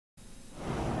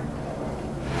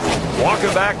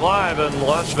Welcome back live in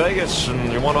Las Vegas,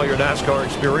 and you want all your NASCAR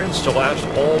experience to last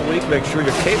all week. Make sure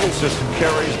your cable system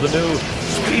carries the new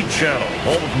Speed Channel,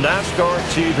 home of NASCAR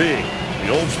TV.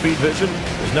 The old Speed Vision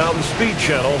is now the Speed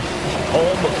Channel,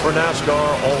 home for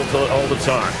NASCAR all the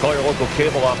time. Call your local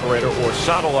cable operator or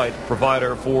satellite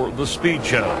provider for the Speed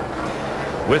Channel.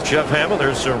 With Jeff Hamill,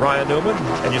 there's Ryan Newman,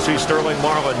 and you see Sterling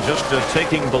Marlin just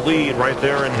taking the lead right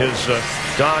there in his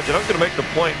Dodge. And I'm going to make the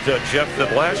point, Jeff,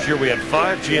 that last year we had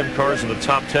 5 GM cars in the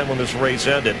top 10 when this race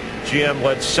ended. GM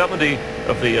led 70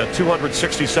 of the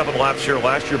 267 laps here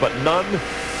last year, but none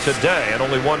today, and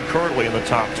only one currently in the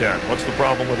top 10. What's the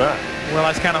problem with that? Well,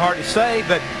 that's kind of hard to say,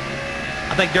 but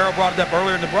I think Darrell brought it up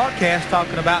earlier in the broadcast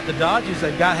talking about the Dodges.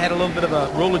 They've had a little bit of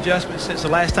a rule adjustment since the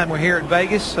last time we were here at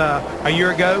Vegas a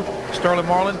year ago. Sterling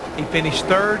Marlin, he finished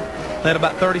 3rd, led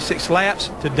about 36 laps.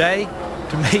 Today,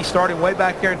 to me, starting way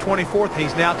back there in 24th,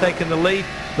 he's now taking the lead,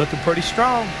 looking pretty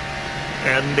strong.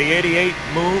 And the 88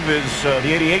 move is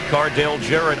the 88 car, Dale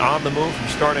Jarrett, on the move from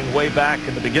starting way back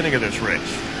in the beginning of this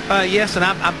race. Yes, and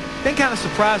I've been kind of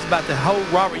surprised about the whole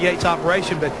Robert Yates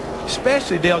operation, but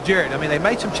especially Dale Jarrett. I mean, they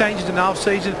made some changes in the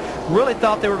offseason. Really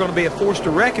thought they were going to be a force to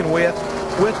reckon with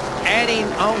adding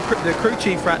on the crew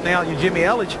chief right now, Jimmy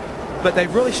Elledge. But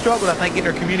they've really struggled, I think,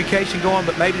 getting their communication going.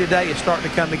 But maybe today it's starting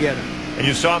to come together. And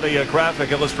you saw the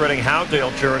graphic illustrating how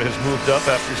Dale Jarrett has moved up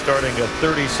after starting at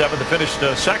 37 to finish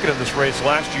second in this race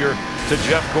last year to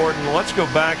Jeff Gordon. Let's go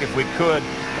back, if we could,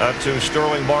 to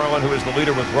Sterling Marlin, who is the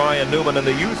leader with Ryan Newman. And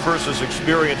the youth versus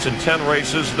experience in 10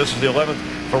 races. This is the 11th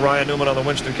for Ryan Newman on the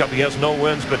Winston Cup. He has no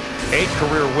wins, but 8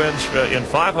 career wins in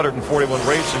 541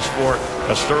 races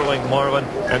for Sterling Marlin,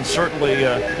 and certainly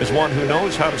is one who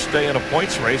knows how to stay in a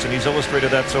points race, and he's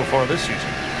illustrated that so far this season.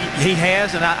 He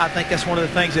has, and I think that's one of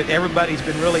the things that everybody's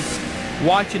been really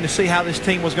watching to see how this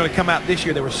team was going to come out this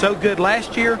year. They were so good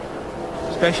last year,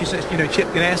 especially since, Chip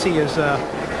Ganassi has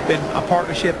been a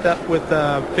partnership up with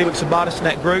Felix Sabates in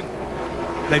that group.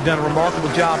 They've done a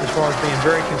remarkable job as far as being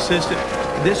very consistent.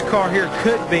 This car here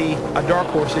could be a dark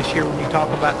horse this year when you talk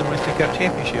about the Winston Cup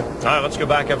Championship. All right, let's go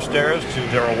back upstairs to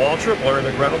Darrell Waltrip, Larry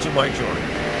McReynolds, and Mike Jordan.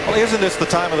 Well, isn't this the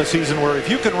time of the season where if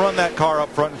you can run that car up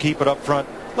front and keep it up front,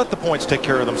 let the points take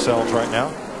care of themselves right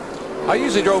now? I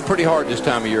usually drove pretty hard this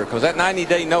time of year because that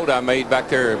 90-day note I made back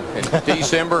there in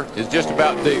December is just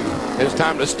about due. It's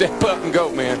time to step up and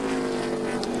go,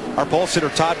 man. Our pole sitter,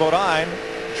 Todd Bodine,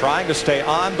 trying to stay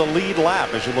on the lead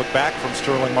lap as you look back from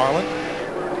Sterling Marlin.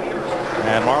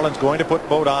 And Marlin's going to put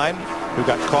Bodine, who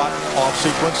got caught off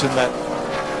sequence in that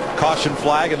caution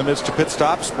flag in the midst of pit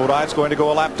stops. Bodine's going to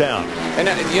go a lap down. And,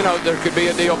 there could be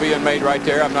a deal being made right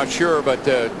there. I'm not sure, but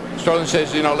Sterling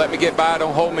says, let me get by,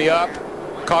 don't hold me up.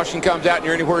 Caution comes out and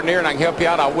you're anywhere near and I can help you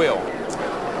out, I will.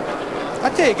 I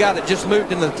tell you a guy that just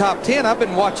moved into the top 10. I've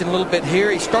been watching a little bit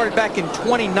here. He started back in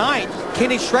 29th.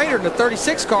 Kenny Schrader in the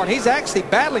 36 car, and he's actually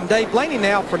battling Dave Blaney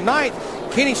now for 9th.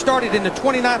 Kenny started in the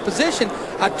 29th position.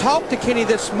 I talked to Kenny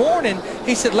this morning.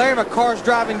 He said, Larry, my car's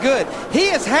driving good. He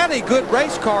has had a good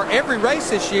race car every race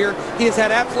this year. He has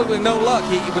had absolutely no luck.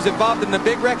 He was involved in the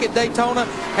big wreck at Daytona,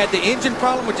 had the engine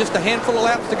problem with just a handful of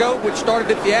laps to go, which started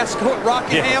the fiasco at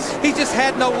Rockingham. Yes. He just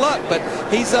had no luck, but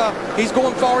he's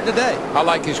going forward today. I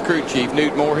like his crew chief,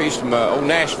 Newt Moore. He's from old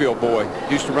Nashville boy.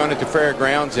 Used to run at the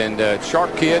fairgrounds, and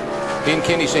sharp kid. He and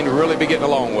Kenny seem to really be getting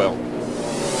along well.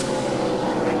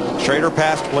 Schrader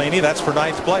passed Blaney. That's for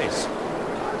 9th place.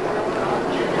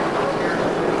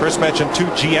 Chris mentioned 2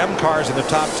 GM cars in the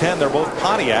top 10. They're both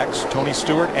Pontiacs, Tony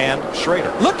Stewart and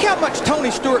Schrader. Look how much Tony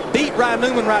Stewart beat Ryan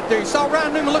Newman right there. You saw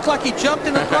Ryan Newman look like he jumped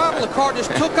in the throttle. The car just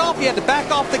took off. He had to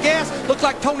back off the gas. Looked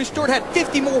like Tony Stewart had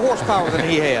 50 more horsepower than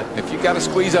he had. If you got to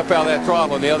squeeze up out of that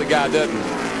throttle and the other guy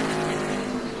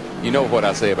doesn't, you know what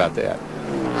I say about that.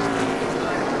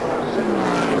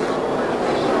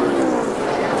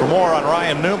 For more on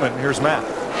Ryan Newman, here's Matt.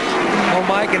 Well,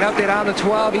 Mike, an update on the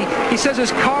 12. He says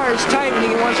his car is tight and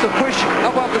he wants to push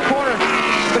up off the corner,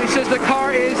 but he says the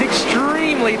car is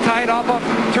extremely tight off of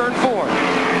turn 4.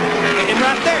 And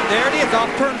right there it is, off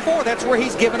turn 4. That's where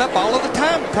he's given up all of the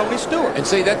time to Tony Stewart. And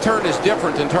see, that turn is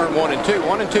different than turn 1 and 2.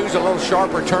 1 and 2 is a little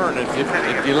sharper turn,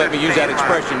 if you let me use that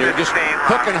expression. You're just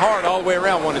hooking hard all the way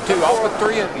around 1 and 2. Off of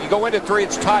 3, you go into 3,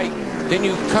 it's tight. Then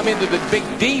you come into the big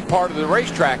D part of the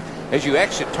racetrack as you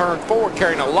exit turn 4,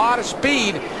 carrying a lot of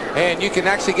speed, and you can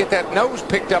actually get that nose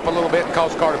picked up a little bit and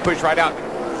cause the car to push right out,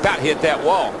 about hit that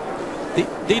wall.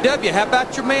 DW, how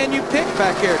about your man you picked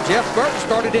back here? Jeff Burton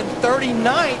started in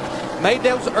 39th, made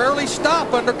those early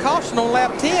stop under caution on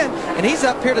lap 10, and he's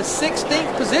up here to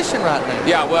 16th position right now.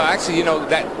 Yeah, well, actually,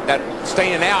 that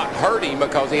staying out hurt him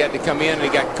because he had to come in and he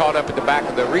got caught up at the back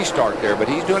of the restart there, but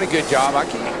he's doing a good job. I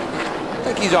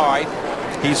think he's all right.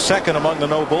 He's second among the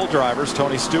no bull drivers.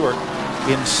 Tony Stewart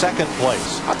in second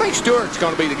place. I think Stewart's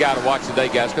going to be the guy to watch today,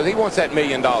 guys, because he wants that $1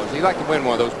 million. He'd like to win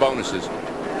one of those bonuses.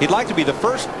 He'd like to be the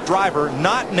first driver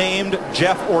not named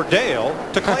Jeff or Dale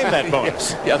to claim that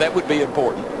bonus. Yeah, that would be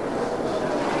important.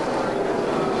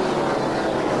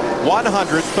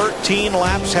 113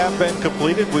 laps have been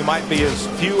completed. We might be as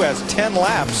few as 10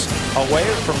 laps away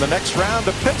from the next round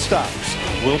of pit stops.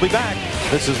 We'll be back.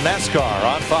 This is NASCAR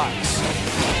on Fox.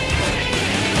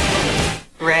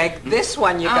 Greg, this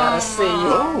one you gotta see.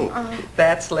 Oh.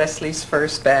 That's Leslie's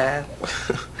first bath.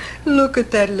 Look at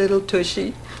that little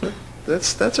tushy.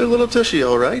 That's her little tushy,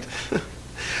 all right.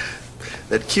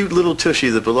 That cute little tushy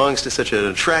that belongs to such an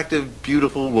attractive,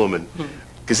 beautiful woman.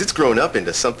 Because it's grown up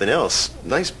into something else.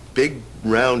 Nice, big,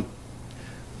 round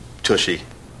tushy.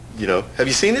 You know, have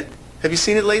you seen it? Have you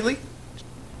seen it lately?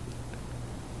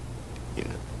 You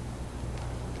know.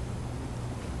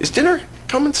 Is dinner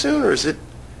coming soon, or is it?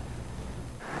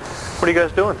 What are you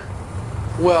guys doing?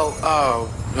 Well,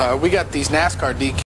 we got these NASCAR DQs.